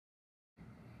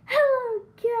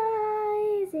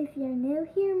if you're new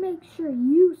here, make sure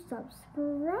you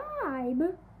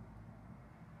subscribe.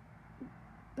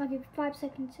 I'll give you 5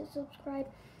 seconds to subscribe.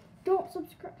 Don't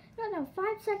subscribe. No, 5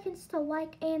 seconds to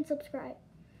like and subscribe.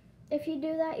 If you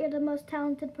do that, you're the most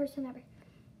talented person ever.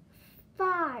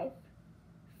 5,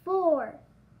 4,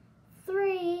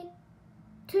 3,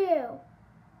 2,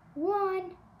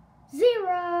 1,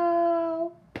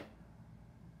 0.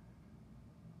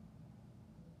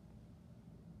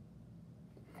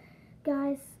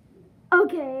 Guys,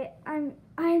 okay, I'm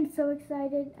so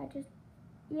excited.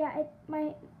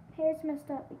 My hair's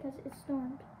messed up because it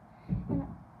stormed, and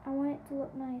I want it to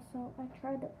look nice, so I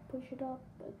tried to push it up,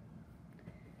 but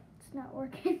it's not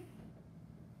working.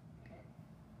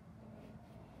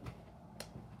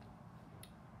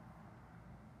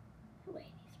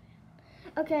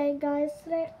 Okay, guys,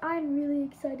 today I'm really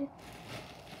excited.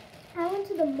 I went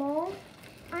to the mall.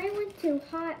 I went to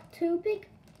Hot Topic.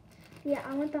 Yeah,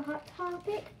 I went to Hot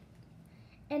Topic.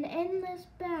 And in this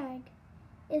bag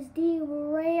is the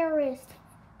rarest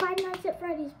Five Nights at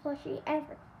Freddy's plushie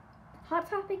ever. Hot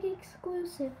Topic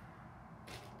exclusive.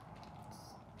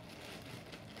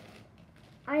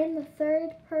 I am the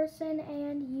 3rd person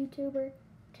and YouTuber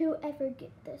to ever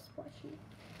get this plushie.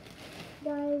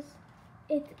 Guys,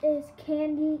 it is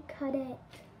Candy Cadet.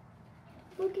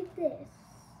 Look at this.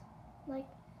 Like,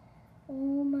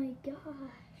 oh my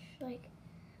gosh. Like,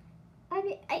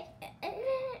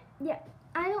 yeah.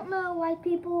 I don't know why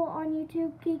people on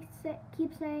YouTube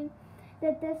keep saying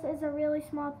that this is a really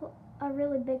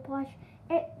really big plush.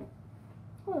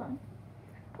 Hold on.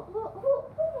 Hold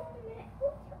on a minute.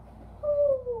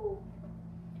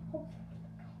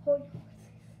 Hold on.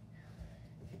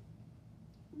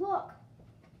 Look.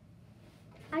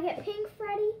 I get Pink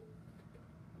Freddy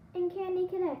and Candy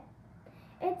Cadet.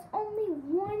 It's only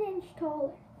 1 inch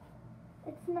taller.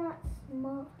 It's not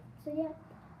small. So yeah,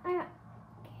 I got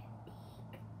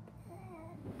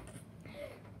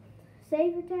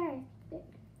Save your tags.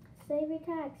 Save your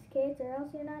tags, kids, or else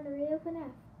you're not a real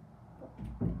FNAF.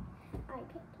 I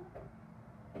can't.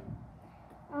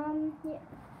 Yeah.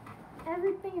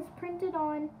 Everything is printed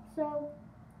on, so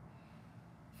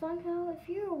Funko, if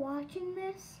you're watching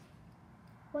this,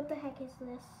 what the heck is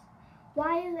this?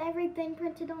 Why is everything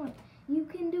printed on? You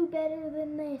can do better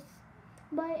than this.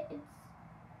 But it's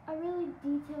a really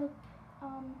detailed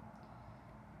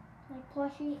like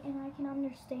plushie, and I can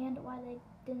understand why they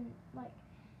didn't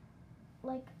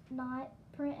like not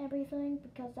print everything,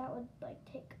 because that would like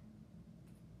take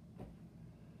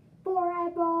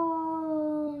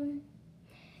forever.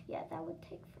 Yeah, that would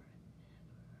take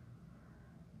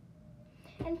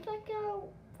forever. And Funko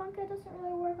doesn't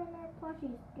really work on their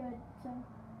plushies good, so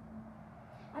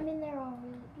I mean they're all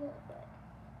really good, but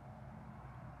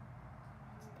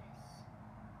what's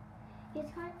this?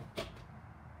 It's kind of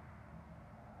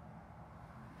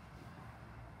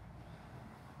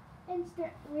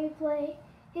instant replay.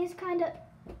 He's kind of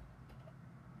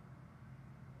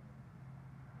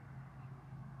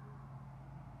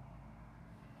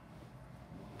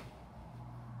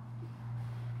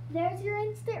there's your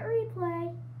instant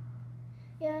replay.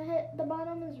 Yeah, the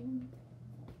bottom is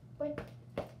like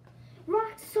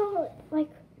rock solid. Like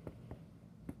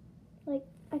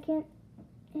I can't.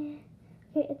 Okay,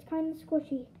 it's kind of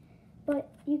squishy, but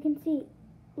you can see,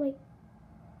 like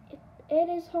it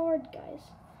is hard, guys.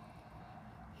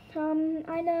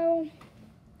 I know.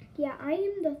 Yeah, I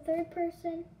am the 3rd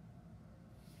person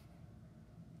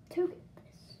to get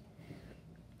this.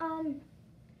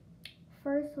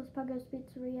 First was Puggo's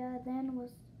Pizzeria, then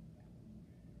was,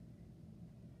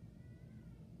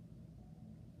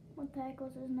 what the heck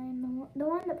was his name? The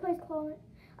one that plays Claw.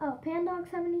 Oh,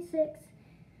 Pandog76.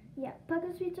 Yeah,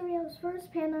 Puggo's Pizzeria was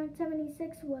first,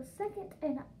 Pandog76 was 2nd,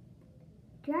 and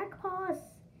Jack Paws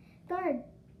 3rd.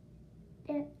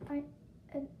 And I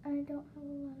don't have a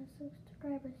lot of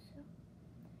subscribers, so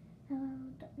hello,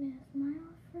 darkness, my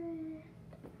old friend.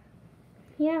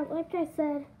 Yeah, like I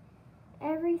said,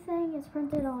 everything is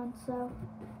printed on, so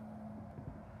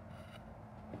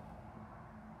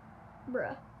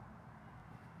bruh.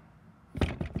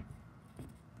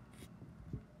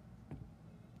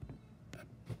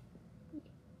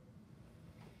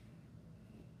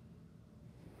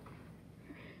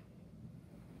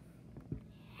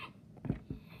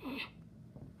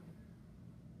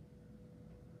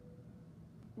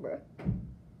 Bruh.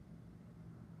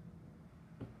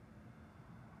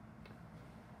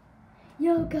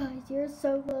 Yo guys, you're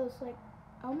so close. Like,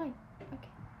 oh my,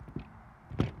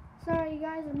 okay. Sorry you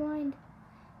guys, I'm blind.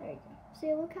 There you go.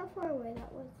 See, look how far away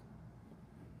that was.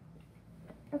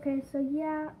 Okay, so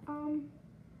yeah,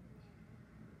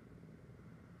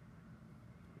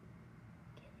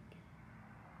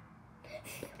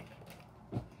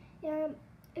 Yeah,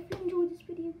 if you enjoyed this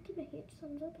video, give it a huge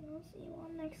thumbs up, and I'll see you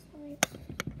on next time.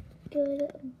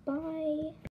 Goodbye.